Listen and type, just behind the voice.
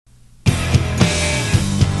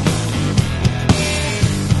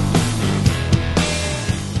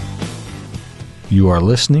You are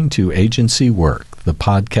listening to Agency Work, the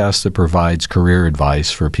podcast that provides career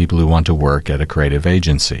advice for people who want to work at a creative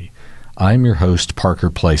agency. I'm your host, Parker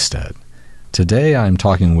Plaisted. Today I'm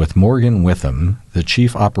talking with Morgan Witham, the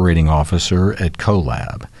Chief Operating Officer at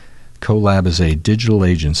COLAB. COLAB is a digital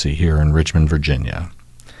agency here in Richmond, Virginia.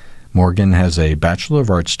 Morgan has a Bachelor of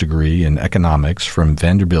Arts degree in economics from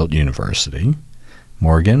Vanderbilt University.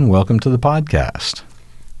 Morgan, welcome to the podcast.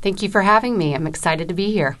 Thank you for having me. I'm excited to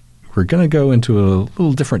be here. We're going to go into a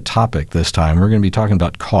little different topic this time. We're going to be talking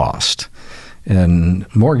about cost. And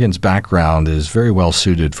Morgan's background is very well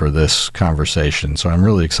suited for this conversation, so I'm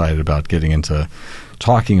really excited about getting into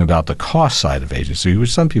talking about the cost side of agency,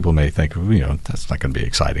 which some people may think, that's not going to be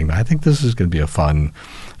exciting. But I think this is going to be a fun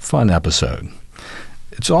episode.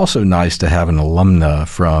 It's also nice to have an alumna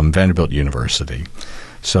from Vanderbilt University.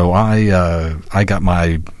 So I got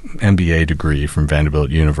my MBA degree from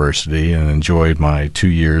Vanderbilt University and enjoyed my 2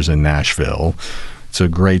 years in Nashville. It's a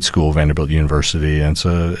great school, Vanderbilt University, and it's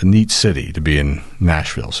a neat city to be in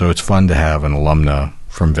Nashville. So it's fun to have an alumna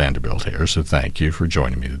from Vanderbilt here. So thank you for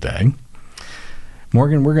joining me today.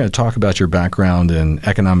 Morgan, we're going to talk about your background in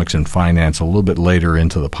economics and finance a little bit later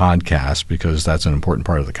into the podcast because that's an important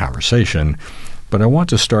part of the conversation. But I want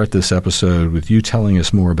to start this episode with you telling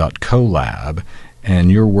us more about COLAB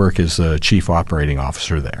and your work as the Chief Operating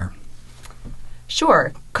Officer there.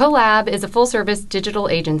 Sure. COLAB is a full-service digital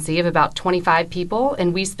agency of about 25 people,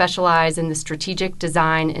 and we specialize in the strategic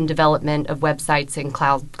design and development of websites and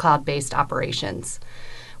cloud-based operations.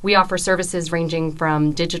 We offer services ranging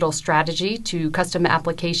from digital strategy to custom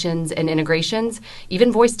applications and integrations,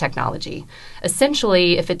 even voice technology.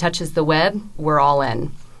 Essentially, if it touches the web, we're all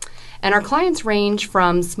in. And our clients range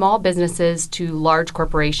from small businesses to large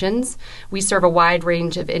corporations. We serve a wide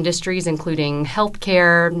range of industries, including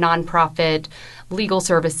healthcare, nonprofit, legal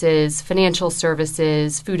services, financial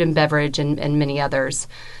services, food and beverage, and many others.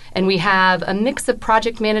 And we have a mix of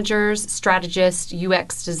project managers, strategists,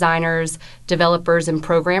 UX designers, developers, and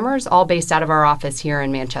programmers, all based out of our office here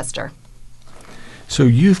in Manchester. So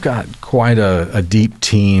you've got quite a deep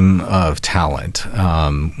team of talent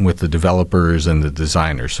with the developers and the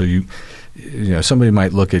designers. So somebody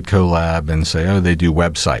might look at COLAB and say, oh, they do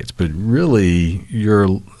websites. But really, you're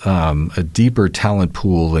a deeper talent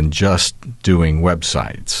pool than just doing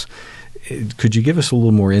websites. Could you give us a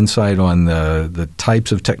little more insight on the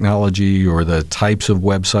types of technology or the types of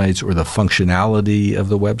websites or the functionality of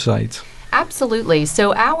the websites? Absolutely.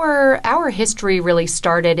 So our history really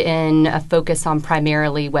started in a focus on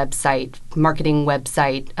primarily marketing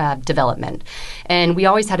website development. And we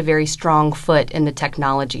always had a very strong foot in the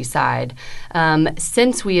technology side.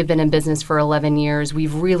 Since we have been in business for 11 years,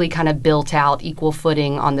 we've really kind of built out equal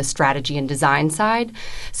footing on the strategy and design side.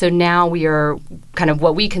 So now we are kind of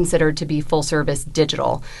what we consider to be full service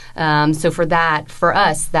digital. So for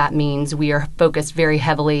us, that means we are focused very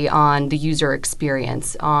heavily on the user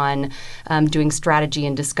experience, on doing strategy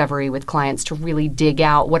and discovery with clients to really dig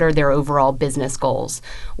out what are their overall business goals,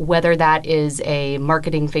 whether that is a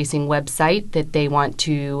marketing-facing website that they want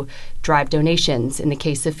to drive donations in the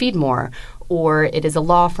case of Feed More, or it is a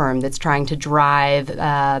law firm that's trying to drive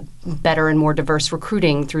better and more diverse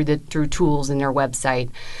recruiting through tools in their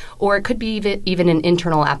website. Or it could be even an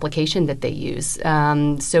internal application that they use.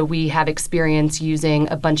 So we have experience using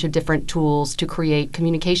a bunch of different tools to create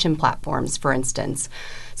communication platforms, for instance.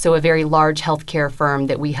 So a very large healthcare firm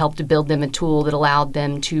that we helped to build them a tool that allowed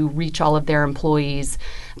them to reach all of their employees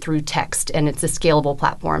through text, and it's a scalable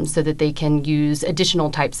platform so that they can use additional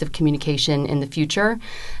types of communication in the future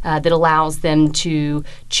that allows them to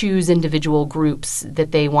choose individual groups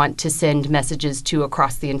that they want to send messages to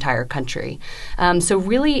across the entire country. So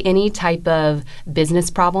really any type of business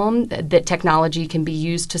problem that technology can be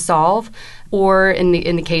used to solve, or in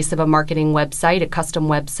the case of a marketing website, a custom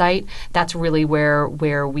website, that's really where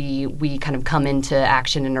we kind of come into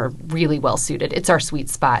action and are really well suited. It's our sweet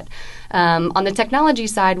spot. On the technology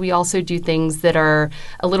side, we also do things that are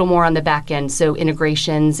a little more on the back end. So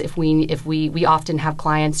integrations, if we often have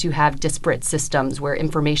clients who have disparate systems where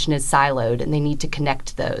information is siloed and they need to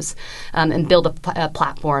connect those and build a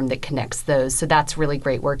platform that connects those. So that's really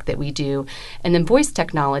great work that we do. And then voice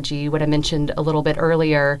technology, what I mentioned a little bit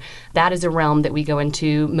earlier, that is a realm that we go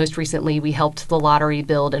into. Most recently, we helped the lottery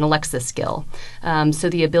build an Alexa skill. So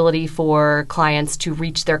the ability for clients to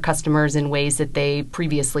reach their customers in ways that they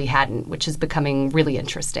previously hadn't, which is becoming really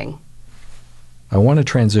interesting. I want to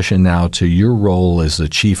transition now to your role as the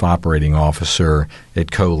Chief Operating Officer at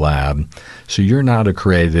COLAB. So you're not a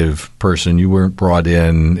creative person. You weren't brought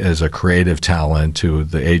in as a creative talent to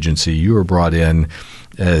the agency. You were brought in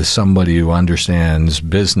as somebody who understands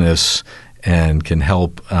business and can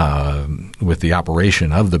help with the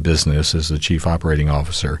operation of the business as the Chief Operating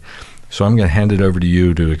Officer. So I'm going to hand it over to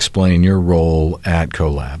you to explain your role at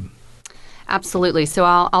COLAB. Absolutely. So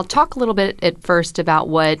I'll talk a little bit at first about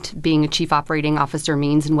what being a Chief Operating Officer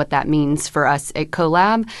means and what that means for us at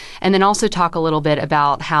COLAB, and then also talk a little bit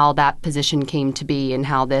about how that position came to be and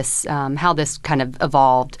how this kind of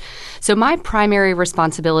evolved. So my primary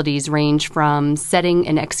responsibilities range from setting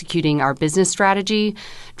and executing our business strategy,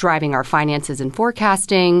 driving our finances and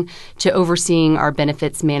forecasting, to overseeing our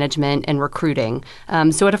benefits management and recruiting.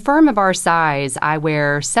 So at a firm of our size, I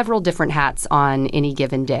wear several different hats on any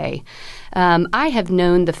given day. I have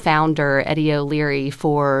known the founder, Eddie O'Leary,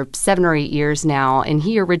 for 7 or 8 years now, and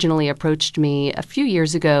he originally approached me a few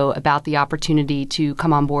years ago about the opportunity to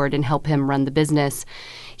come on board and help him run the business.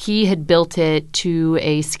 He had built it to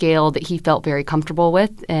a scale that he felt very comfortable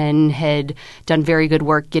with and had done very good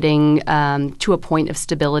work getting to a point of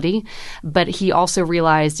stability. But he also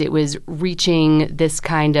realized it was reaching this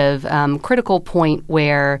kind of critical point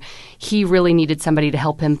where he really needed somebody to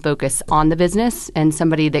help him focus on the business and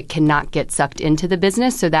somebody that cannot get sucked into the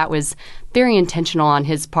business. So that was very intentional on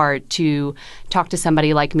his part to talk to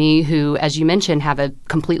somebody like me who, as you mentioned, have a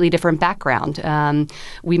completely different background.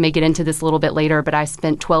 We may get into this a little bit later, but I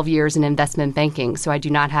spent 12 years in investment banking, so I do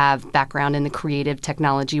not have background in the creative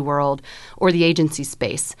technology world or the agency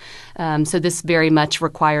space. So this very much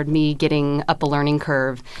required me getting up a learning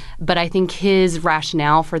curve. But I think his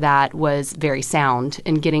rationale for that was very sound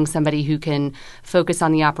in getting somebody who can focus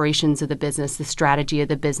on the operations of the business, the strategy of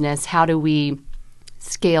the business. How do we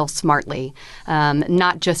scale smartly,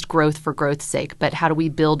 not just growth for growth's sake, but how do we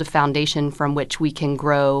build a foundation from which we can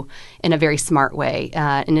grow in a very smart way,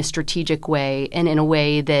 in a strategic way, and in a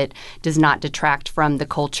way that does not detract from the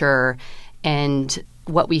culture and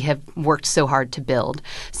what we have worked so hard to build.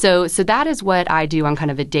 So that is what I do on kind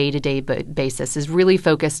of a day-to-day basis, is really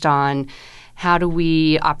focused on how do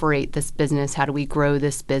we operate this business, how do we grow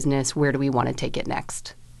this business, where do we want to take it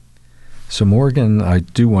next. So Morgan, I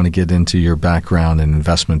do want to get into your background in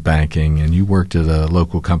investment banking, and you worked at a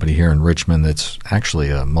local company here in Richmond that's actually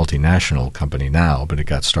a multinational company now, but it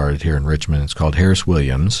got started here in Richmond. It's called Harris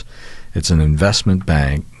Williams. It's an investment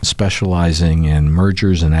bank specializing in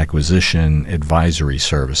mergers and acquisition advisory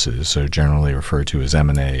services, so generally referred to as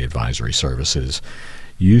M&A advisory services.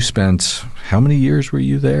 You spent, how many years were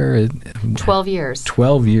you there? 12 years.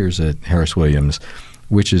 12 years at Harris Williams,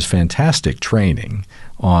 which is fantastic training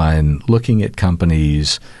on looking at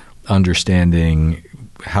companies, understanding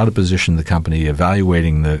how to position the company,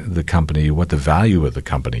 evaluating the company, what the value of the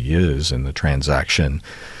company is in the transaction.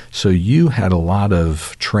 So you had a lot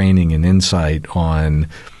of training and insight on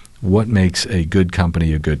what makes a good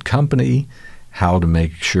company, how to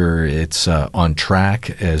make sure it's on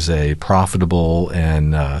track as a profitable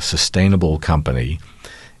and sustainable company.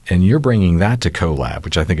 And you're bringing that to COLAB,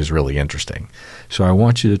 which I think is really interesting. So I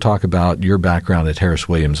want you to talk about your background at Harris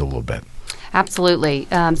Williams a little bit. Absolutely.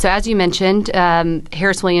 So as you mentioned,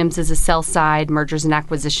 Harris Williams is a sell-side mergers and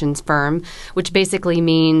acquisitions firm, which basically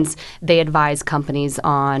means they advise companies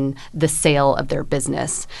on the sale of their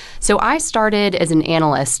business. So I started as an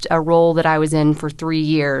analyst, a role that I was in for 3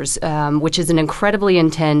 years, which is an incredibly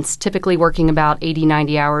intense, typically working about 80,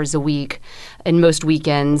 90 hours a week and most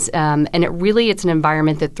weekends. And it's an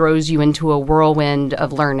environment that throws you into a whirlwind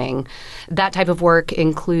of learning. That type of work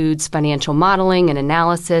includes financial modeling and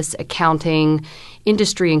analysis, accounting,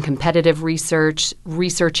 industry and competitive research,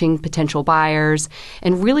 researching potential buyers,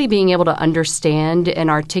 and really being able to understand and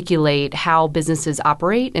articulate how businesses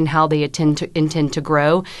operate and how they intend to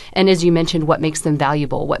grow. And as you mentioned, what makes them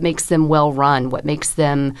valuable, what makes them well run, what makes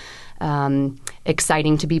them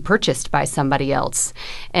exciting to be purchased by somebody else.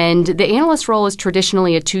 And the analyst role is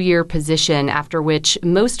traditionally a 2-year position, after which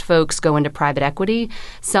most folks go into private equity,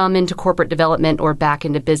 some into corporate development or back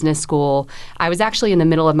into business school. I was actually in the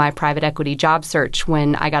middle of my private equity job search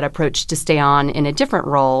when I got approached to stay on in a different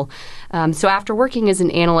role. So after working as an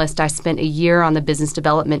analyst, I spent a year on the business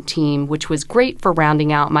development team, which was great for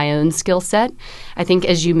rounding out my own skill set. I think,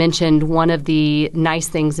 as you mentioned, one of the nice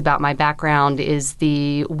things about my background is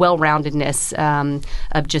the well-roundedness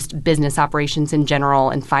of just business operations in general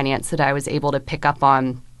and finance that I was able to pick up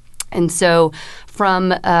on. And so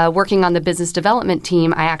From working on the business development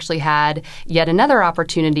team, I actually had yet another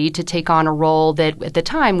opportunity to take on a role that at the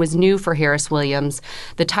time was new for Harris Williams.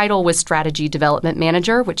 The title was Strategy Development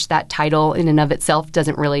Manager, which that title in and of itself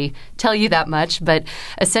doesn't really tell you that much. But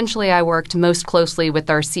essentially, I worked most closely with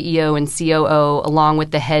our CEO and COO along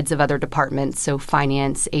with the heads of other departments, so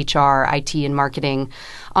finance, HR, IT, and marketing,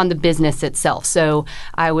 on the business itself. So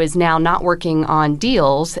I was now not working on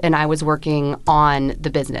deals, and I was working on the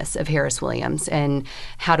business of Harris Williams and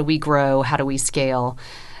how do we grow, how do we scale.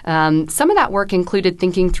 Some of that work included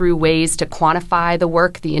thinking through ways to quantify the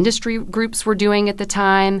work the industry groups were doing at the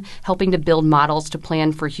time, helping to build models to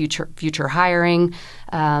plan for future hiring,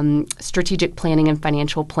 strategic planning and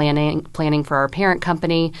financial planning for our parent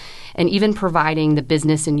company, and even providing the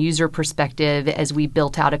business and user perspective as we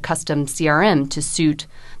built out a custom CRM to suit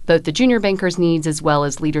both the junior bankers' needs as well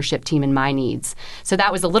as leadership team and my needs. So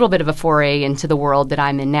that was a little bit of a foray into the world that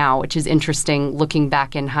I'm in now, which is interesting looking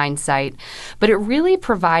back in hindsight. But it really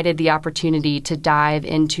provided the opportunity to dive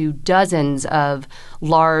into dozens of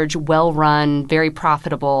large, well-run, very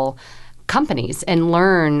profitable companies and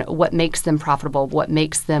learn what makes them profitable, what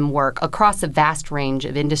makes them work across a vast range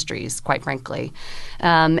of industries, quite frankly.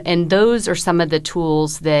 And those are some of the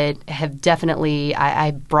tools that have definitely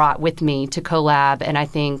I brought with me to COLAB, and I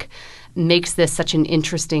think makes this such an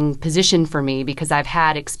interesting position for me because I've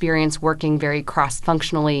had experience working very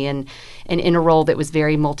cross-functionally and in a role that was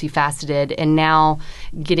very multifaceted, and now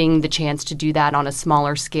getting the chance to do that on a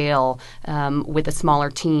smaller scale with a smaller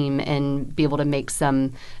team and be able to make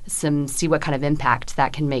some see what kind of impact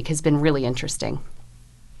that can make has been really interesting.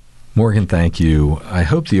 Morgan, thank you. I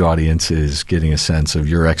hope the audience is getting a sense of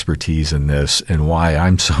your expertise in this and why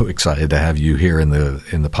I'm so excited to have you here in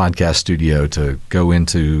the podcast studio to go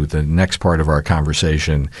into the next part of our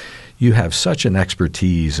conversation. You have such an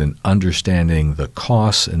expertise in understanding the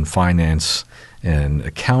costs and finance and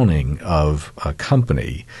accounting of a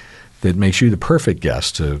company that makes you the perfect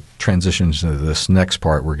guest to transition to this next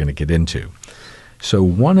part we're going to get into. So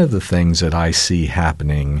one of the things that I see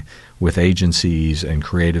happening with agencies and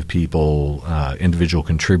creative people, individual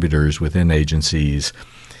contributors within agencies,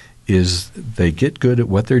 is they get good at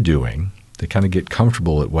what they're doing. They kind of get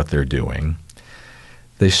comfortable at what they're doing.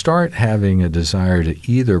 They start having a desire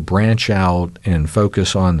to either branch out and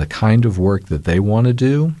focus on the kind of work that they want to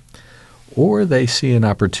do, or they see an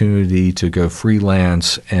opportunity to go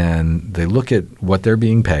freelance and they look at what they're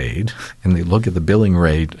being paid and they look at the billing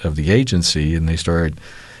rate of the agency and they start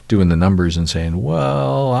doing the numbers and saying,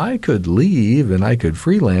 well, I could leave and I could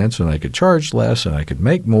freelance and I could charge less and I could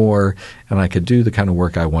make more and I could do the kind of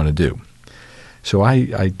work I want to do. So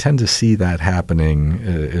I tend to see that happening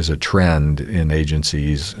as a trend in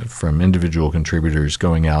agencies from individual contributors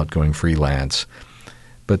going out, going freelance.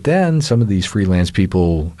 But then some of these freelance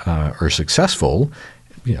people are successful.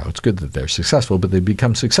 You know, it's good that they're successful, but they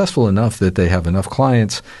become successful enough that they have enough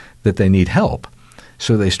clients that they need help.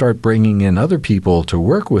 So they start bringing in other people to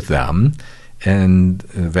work with them, and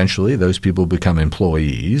eventually those people become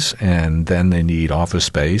employees, and then they need office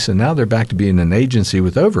space, and now they're back to being an agency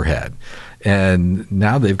with overhead. And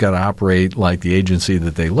now they've got to operate like the agency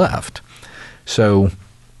that they left. So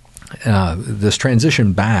this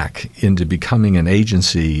transition back into becoming an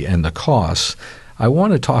agency and the costs, I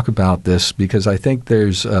want to talk about this because I think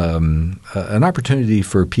there's an opportunity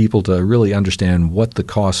for people to really understand what the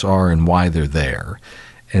costs are and why they're there.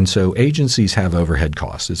 And so agencies have overhead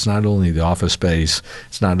costs. It's not only the office space,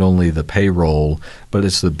 it's not only the payroll, but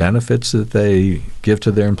it's the benefits that they give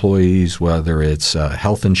to their employees, whether it's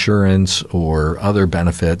health insurance or other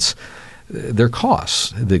benefits. There are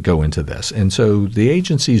costs that go into this. And so the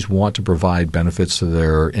agencies want to provide benefits to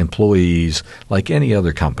their employees like any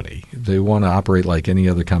other company. They want to operate like any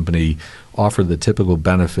other company, offer the typical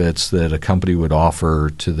benefits that a company would offer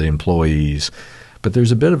to the employees. But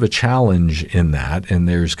there's a bit of a challenge in that, and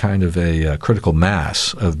there's kind of a critical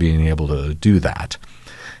mass of being able to do that.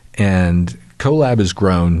 And COLAB has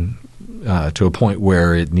grown to a point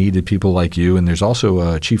where it needed people like you, and there's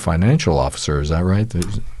also a chief financial officer. Is that right?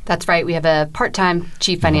 That's right. We have a part-time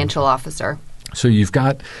chief financial officer. So you've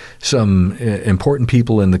got some important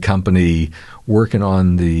people in the company working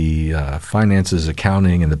on the finances,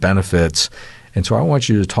 accounting, and the benefits. And so I want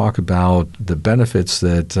you to talk about the benefits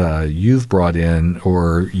that you've brought in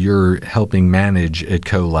or you're helping manage at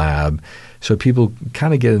COLAB, so people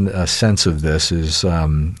kind of get a sense of this. Is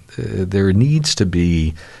there needs to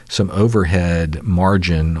be some overhead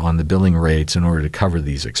margin on the billing rates in order to cover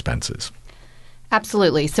these expenses.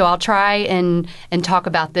 Absolutely. So I'll try and talk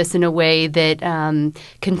about this in a way that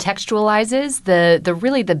contextualizes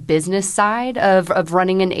the business side of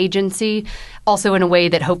running an agency, also in a way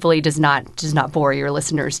that hopefully does not bore your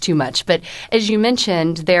listeners too much. But as you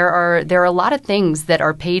mentioned, there are a lot of things that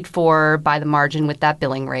are paid for by the margin with that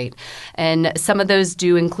billing rate, and some of those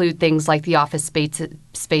do include things like the office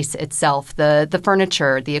space itself, the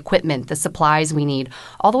furniture, the equipment, the supplies we need,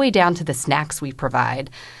 all the way down to the snacks we provide.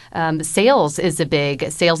 Sales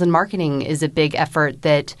and marketing is a big effort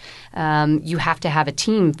that you have to have a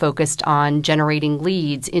team focused on generating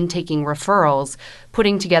leads, intaking referrals,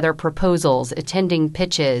 putting together proposals, attending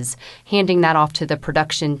pitches, handing that off to the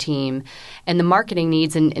production team. And the marketing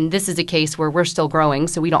needs, and this is a case where we're still growing,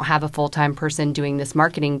 so we don't have a full-time person doing this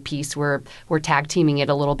marketing piece. We're tag teaming it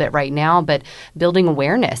a little bit right now, but building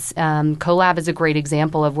awareness. COLAB is a great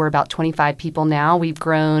example of we're about 25 people now. We've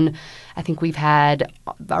grown. I think we've had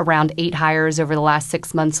around 8 hires over the last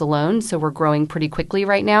 6 months alone, so we're growing pretty quickly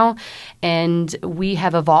right now. And we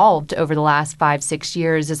have evolved over the last 5-6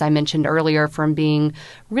 years, as I mentioned earlier, from being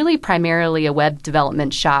really primarily a web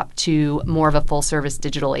development shop to more of a full-service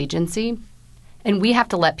digital agency. And we have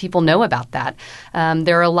to let people know about that.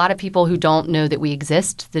 There are a lot of people who don't know that we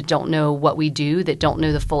exist, that don't know what we do, that don't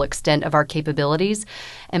know the full extent of our capabilities.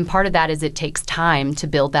 And part of that is it takes time to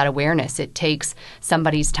build that awareness. It takes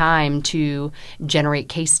somebody's time to generate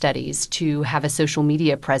case studies, to have a social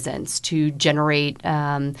media presence, to generate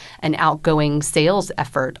an outgoing sales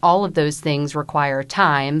effort. All of those things require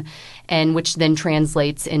time, and which then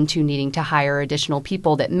translates into needing to hire additional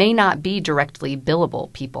people that may not be directly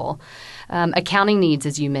billable people. Accounting needs,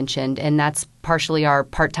 as you mentioned, and that's partially our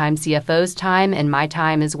part-time CFO's time and my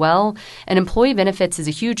time as well. And employee benefits is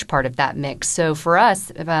a huge part of that mix. So for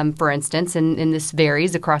us, for instance, and this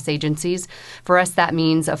varies across agencies, for us that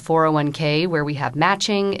means a 401k where we have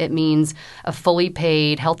matching. It means a fully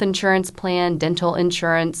paid health insurance plan, dental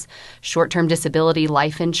insurance, short-term disability,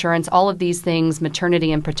 life insurance, all of these things,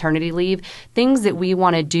 maternity and paternity leave, things that we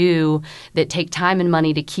want to do that take time and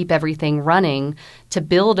money to keep everything running, to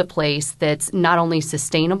build a place that's not only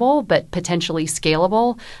sustainable but potentially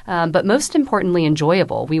scalable, but most importantly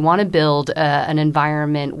enjoyable. We want to build an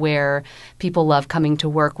environment where people love coming to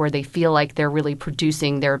work, where they feel like they're really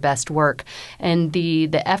producing their best work. And the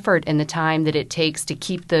effort and the time that it takes to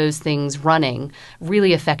keep those things running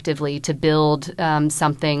really effectively, to build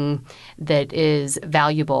something that is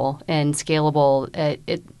valuable and scalable,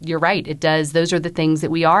 you're right, it does. Those are the things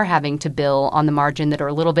that we are having to bill on the margin that are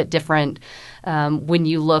a little bit different when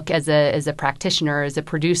you look as a practitioner, as a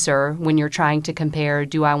producer, when you're trying to compare,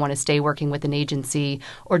 do I want to stay working with an agency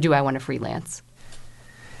or do I want to freelance?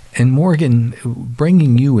 And Morgan,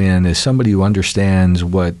 bringing you in as somebody who understands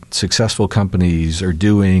what successful companies are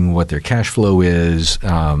doing, what their cash flow is,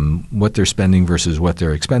 what they're spending versus what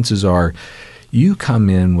their expenses are, you come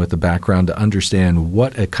in with a background to understand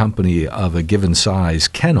what a company of a given size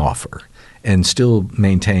can offer and still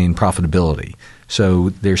maintain profitability. So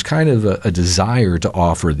there's kind of a desire to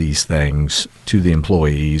offer these things to the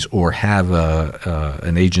employees or have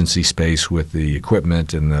an agency space with the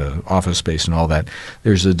equipment and the office space and all that.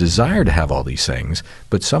 There's a desire to have all these things,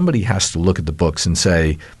 but somebody has to look at the books and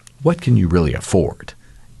say, what can you really afford?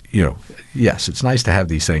 Yes, it's nice to have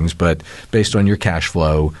these things, but based on your cash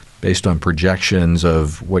flow, based on projections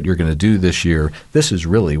of what you're going to do this year, this is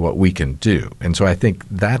really what we can do. And so I think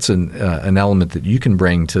that's an element that you can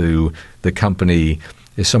bring to the company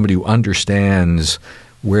is somebody who understands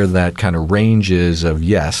where that kind of range is of,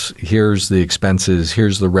 yes, here's the expenses,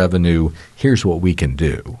 here's the revenue, here's what we can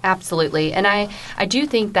do. Absolutely. And I do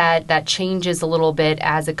think that changes a little bit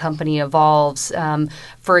as a company evolves.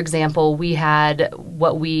 For example, we had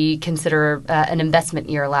what we consider an investment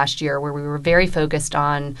year last year where we were very focused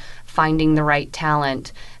on finding the right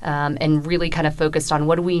talent and really kind of focused on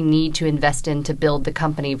what do we need to invest in to build the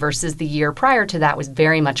company versus the year prior to that was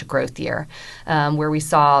very much a growth year where we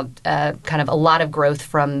saw kind of a lot of growth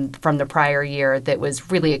from the prior year that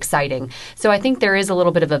was really exciting. So I think there is a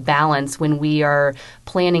little bit of a balance when we are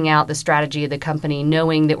planning out the strategy of the company,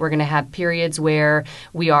 knowing that we're going to have periods where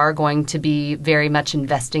we are going to be very much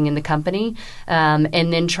investing in the company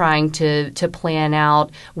and then trying to plan out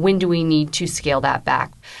when do we need to scale that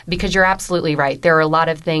back. Because you're absolutely right. There are a lot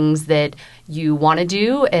of things that you want to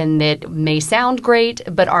do and that may sound great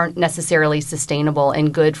but aren't necessarily sustainable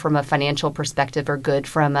and good from a financial perspective or good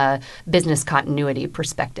from a business continuity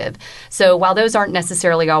perspective. So while those aren't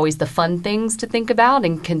necessarily always the fun things to think about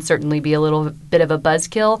and can certainly be a little bit of a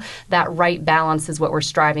buzzkill, that right balance is what we're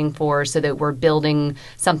striving for so that we're building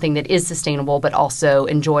something that is sustainable but also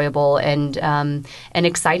enjoyable and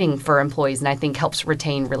exciting for employees and I think helps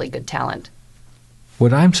retain really good talent.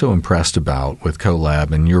 What I'm so impressed about with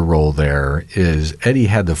COLAB and your role there is Eddie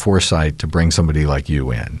had the foresight to bring somebody like you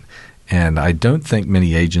in. And I don't think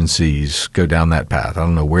many agencies go down that path. I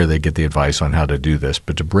don't know where they get the advice on how to do this,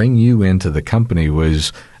 but to bring you into the company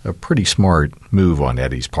was a pretty smart move on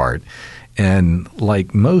Eddie's part. And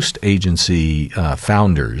like most agency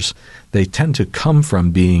founders, they tend to come from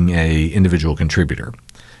being a individual contributor,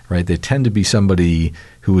 right? They tend to be somebody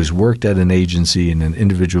who has worked at an agency in an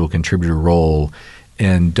individual contributor role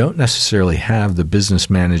and don't necessarily have the business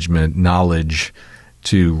management knowledge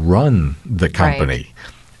to run the company. Right.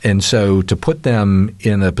 And so to put them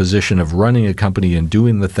in a position of running a company and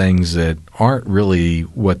doing the things that aren't really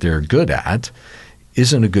what they're good at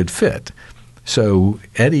isn't a good fit. So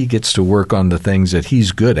Eddie gets to work on the things that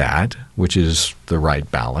he's good at, which is the right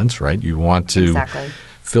balance, right? You want to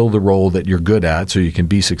fill the role that you're good at so you can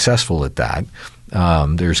be successful at that.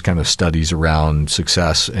 There's kind of studies around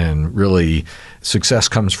success, and really success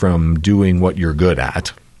comes from doing what you're good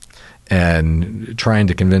at. And trying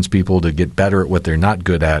to convince people to get better at what they're not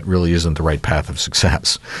good at really isn't the right path of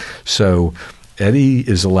success. So Eddie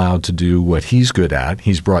is allowed to do what he's good at.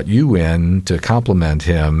 He's brought you in to complement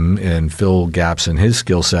him and fill gaps in his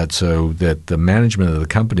skill set so that the management of the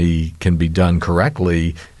company can be done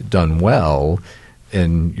correctly, done well,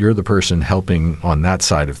 and you're the person helping on that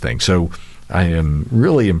side of things. So I am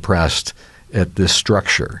really impressed at this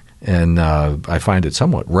structure, and I find it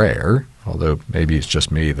somewhat rare, although maybe it's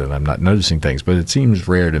just me that I'm not noticing things, but it seems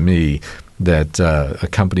rare to me that a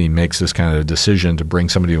company makes this kind of decision to bring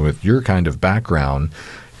somebody with your kind of background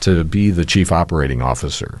to be the chief operating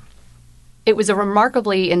officer. It was a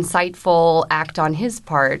remarkably insightful act on his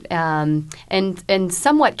part, and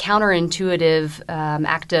somewhat counterintuitive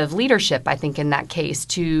act of leadership, I think, in that case,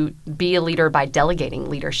 to be a leader by delegating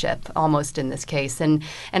leadership, almost in this case. And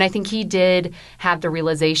I think he did have the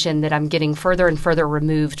realization that I'm getting further and further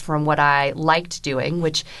removed from what I liked doing,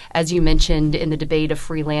 which, as you mentioned in the debate of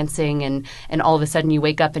freelancing, and all of a sudden you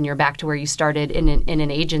wake up and you're back to where you started in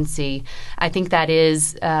an agency. I think that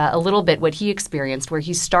is a little bit what he experienced, where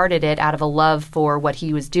he started it out of a love for what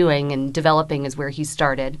he was doing, and developing is where he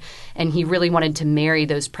started. And he really wanted to marry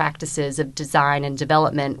those practices of design and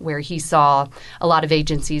development, where he saw a lot of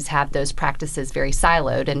agencies have those practices very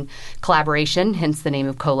siloed. And collaboration, hence the name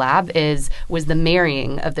of COLAB, was the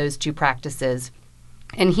marrying of those two practices.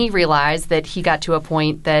 And he realized that he got to a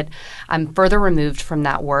point that I'm further removed from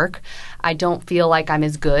that work. I don't feel like I'm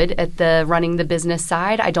as good at the running the business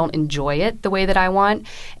side. I don't enjoy it the way that I want.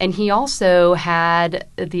 And he also had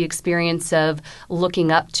the experience of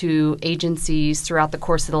looking up to agencies throughout the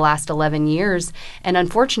course of the last 11 years and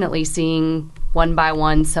unfortunately seeing one by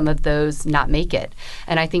one some of those not make it.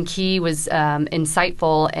 And I think he was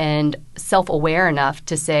insightful and self-aware enough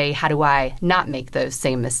to say, how do I not make those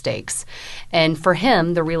same mistakes? And for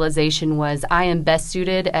him, the realization was, I am best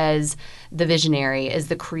suited as the visionary, as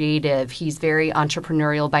the creative. He's very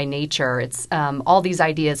entrepreneurial by nature. It's all these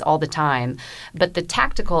ideas all the time. But the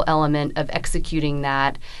tactical element of executing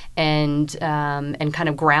that and kind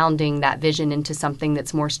of grounding that vision into something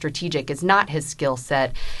that's more strategic is not his skill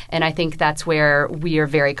set. And I think that's where we are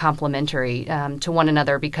very complementary to one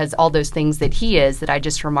another, because all those things that he is, that I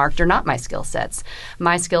just remarked, are not my skill sets.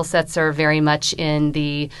 My skill sets are very much in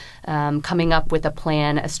the coming up with a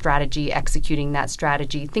plan, a strategy, executing that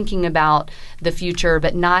strategy, thinking about the future,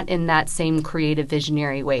 but not in that same creative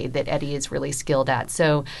visionary way that Eddie is really skilled at.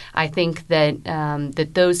 So I think that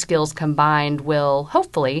that those skills combined will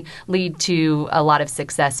hopefully lead to a lot of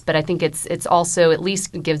success. But I think it's also at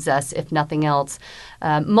least gives us, if nothing else,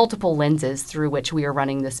 multiple lenses through which we are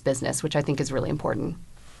running this business, which I think is really important.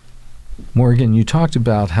 Morgan, you talked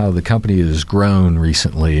about how the company has grown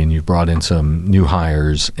recently, and you've brought in some new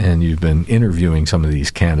hires, and you've been interviewing some of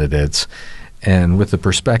these candidates. And with the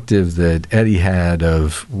perspective that Eddie had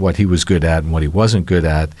of what he was good at and what he wasn't good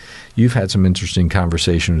at, you've had some interesting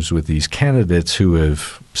conversations with these candidates who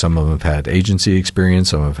some of them have had agency experience,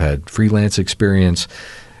 some have had freelance experience.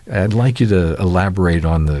 I'd like you to elaborate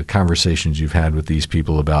on the conversations you've had with these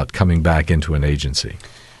people about coming back into an agency.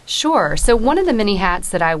 Sure. So one of the many hats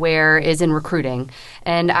that I wear is in recruiting,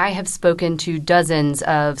 and I have spoken to dozens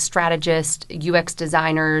of strategists, UX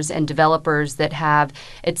designers, and developers that have,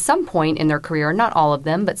 at some point in their career, not all of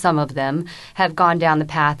them, but some of them, have gone down the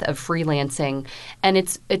path of freelancing. And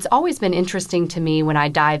it's always been interesting to me when I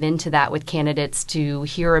dive into that with candidates to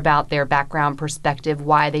hear about their background perspective,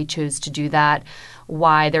 why they chose to do that,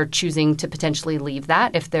 why they're choosing to potentially leave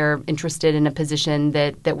that if they're interested in a position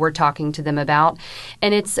that we're talking to them about.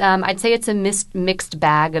 And it's I'd say it's a mixed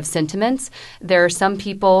bag of sentiments. There are some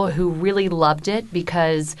people who really loved it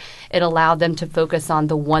because it allowed them to focus on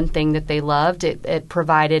the one thing that they loved. It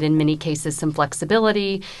provided, in many cases, some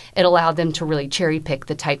flexibility. It allowed them to really cherry pick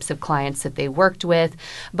the types of clients that they worked with.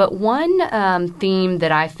 But one theme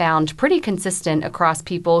that I found pretty consistent across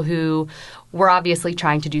people who were obviously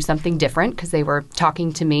trying to do something different because they were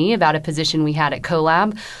talking to me about a position we had at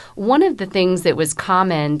COLAB. One of the things that was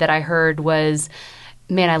common that I heard was,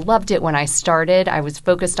 man, I loved it when I started. I was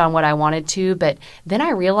focused on what I wanted to, but then I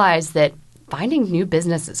realized that finding new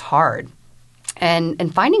business is hard.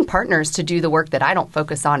 And finding partners to do the work that I don't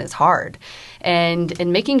focus on is hard. And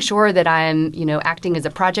making sure that I'm, acting as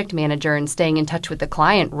a project manager and staying in touch with the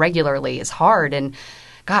client regularly is hard. And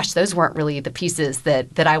gosh, those weren't really the pieces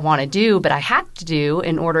that I want to do, but I had to do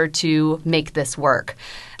in order to make this work.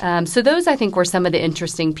 So those, I think, were some of the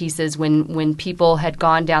interesting pieces when people had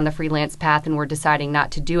gone down the freelance path and were deciding not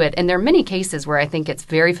to do it. And there are many cases where I think it's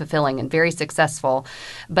very fulfilling and very successful.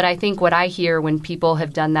 But I think what I hear when people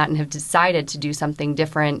have done that and have decided to do something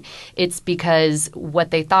different, it's because what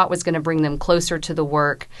they thought was going to bring them closer to the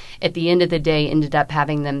work at the end of the day ended up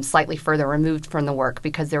having them slightly further removed from the work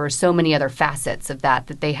because there were so many other facets of that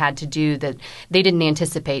they had to do that they didn't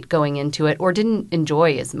anticipate going into it or didn't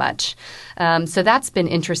enjoy as much. So that's been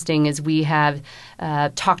interesting as we have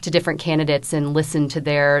talked to different candidates and listened to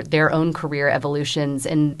their own career evolutions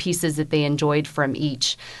and pieces that they enjoyed from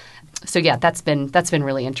each. So yeah, that's been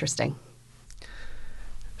really interesting.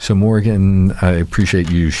 So Morgan, I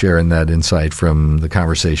appreciate you sharing that insight from the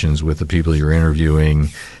conversations with the people you're interviewing.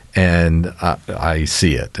 And I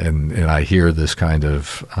see it, and I hear this kind of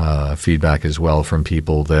feedback as well from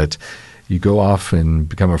people that you go off and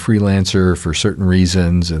become a freelancer for certain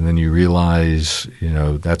reasons, and then you realize,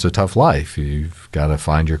 that's a tough life. You've got to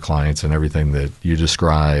find your clients and everything that you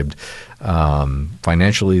described.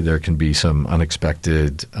 Financially, there can be some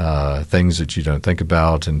unexpected things that you don't think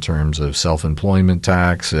about in terms of self-employment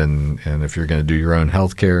tax and if you're going to do your own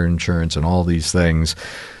health care insurance and all these things.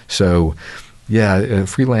 So yeah,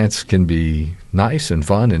 freelance can be nice and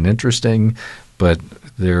fun and interesting, but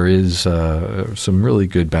there is some really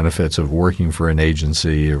good benefits of working for an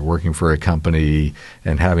agency or working for a company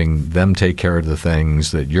and having them take care of the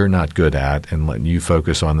things that you're not good at and letting you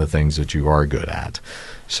focus on the things that you are good at.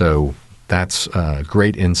 So that's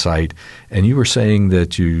great insight. And you were saying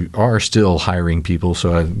that you are still hiring people,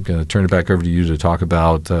 so I'm going to turn it back over to you to talk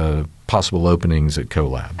about possible openings at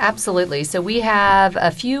COLAB. Absolutely. So we have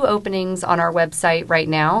a few openings on our website right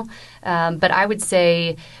now, but I would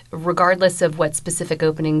say regardless of what specific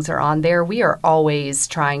openings are on there, we are always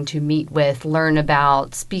trying to meet with, learn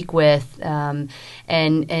about, speak with, and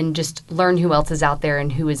just learn who else is out there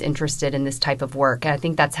and who is interested in this type of work. And I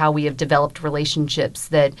think that's how we have developed relationships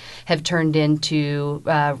that have turned into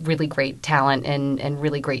really great talent and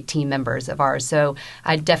really great team members of ours. So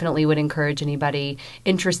I definitely would encourage anybody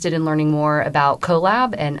interested in learning more about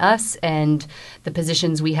COLAB and us and the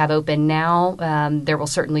positions we have open now. There will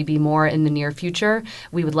certainly be more in the near future.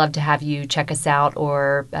 We would love to have you check us out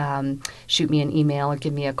or shoot me an email or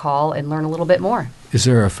give me a call and learn a little bit more. Is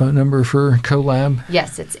there a phone number for COLAB?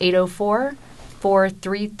 Yes, it's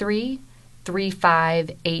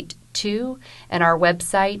 804-433-3582, and our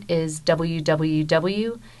website is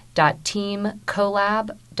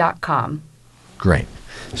www.teamcolab.com. Great.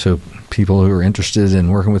 So people who are interested in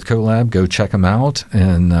working with COLAB, go check them out.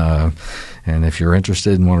 And if you're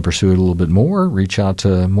interested and want to pursue it a little bit more, reach out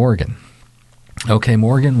to Morgan. Okay,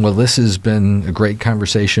 Morgan. Well, this has been a great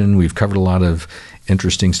conversation. We've covered a lot of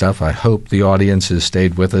interesting stuff. I hope the audience has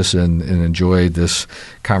stayed with us and enjoyed this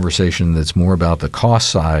conversation that's more about the cost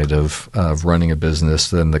side of running a business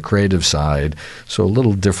than the creative side. So a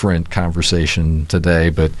little different conversation today,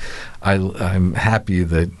 but I'm happy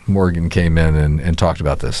that Morgan came in and talked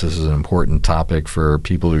about this. This is an important topic for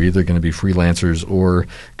people who are either going to be freelancers or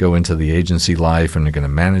go into the agency life and are going to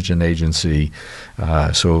manage an agency.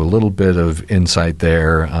 So a little bit of insight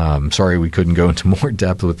there. Sorry we couldn't go into more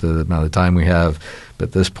depth with the amount of time we have, but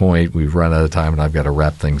at this point we've run out of time and I've got to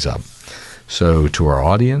wrap things up. So to our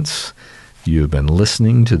audience, you have been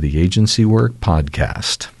listening to the Agency Work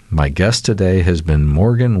Podcast. My guest today has been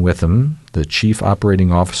Morgan Witham, the Chief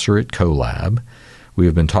Operating Officer at COLAB. We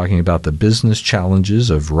have been talking about the business challenges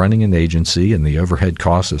of running an agency and the overhead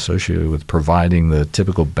costs associated with providing the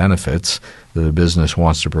typical benefits that a business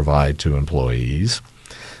wants to provide to employees.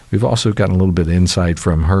 We've also gotten a little bit of insight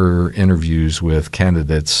from her interviews with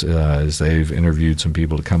candidates as they've interviewed some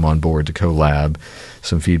people to come on board to COLAB,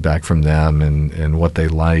 some feedback from them and what they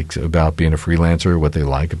liked about being a freelancer, what they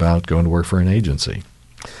like about going to work for an agency.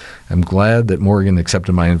 I'm glad that Morgan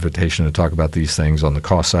accepted my invitation to talk about these things on the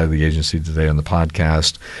cost side of the agency today on the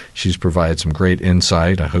podcast. She's provided some great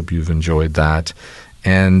insight. I hope you've enjoyed that.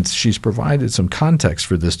 And she's provided some context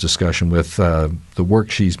for this discussion with the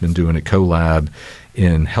work she's been doing at COLAB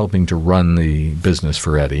in helping to run the business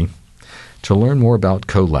for Eddie. To learn more about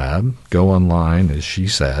COLAB, go online, as she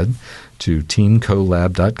said, to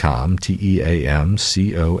teamcolab.com,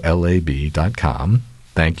 teamcolab.com.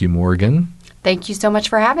 Thank you, Morgan. Thank you so much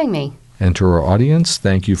for having me. And to our audience,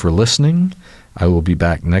 thank you for listening. I will be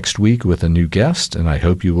back next week with a new guest, and I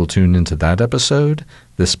hope you will tune into that episode.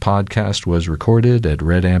 This podcast was recorded at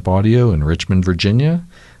Red Amp Audio in Richmond, Virginia.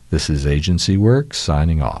 This is Agency Work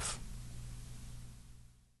signing off.